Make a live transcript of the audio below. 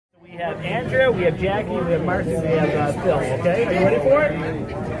have Andrea, we have Jackie, we have Marcy, we have Phil. Okay, are you ready for it?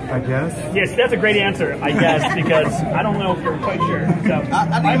 I guess. Yes, that's a great answer. I guess because I don't know if you're quite sure. So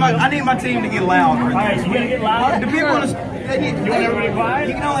I need my team to get loud. All right, you gonna get loud? The people want to. You want everybody quiet?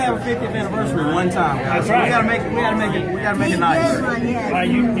 You can only have a 50th anniversary one time, guys. That's right. We gotta make it nice. All right,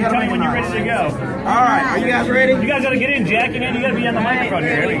 you tell me when you're ready to go. All right, are you guys ready? You guys gotta get in, Jackie, man. You gotta be on the microphone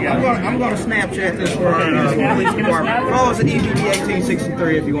here. There we go. I'm gonna Snapchat this for our police department. Follow us at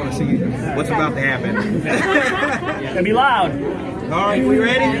EGB1863 if you want to see what's about to happen. Gotta be loud. All right, we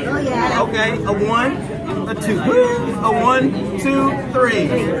ready? Oh, yeah. Okay, a 1, a 2, a 1, 2, 3.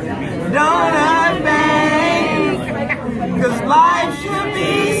 Donut bang, 'cause life should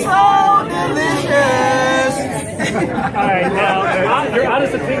be so delicious. All right, now, your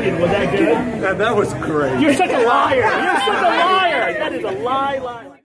honest opinion, was that good? That was great. You're such a liar. You're such a liar. That is a lie.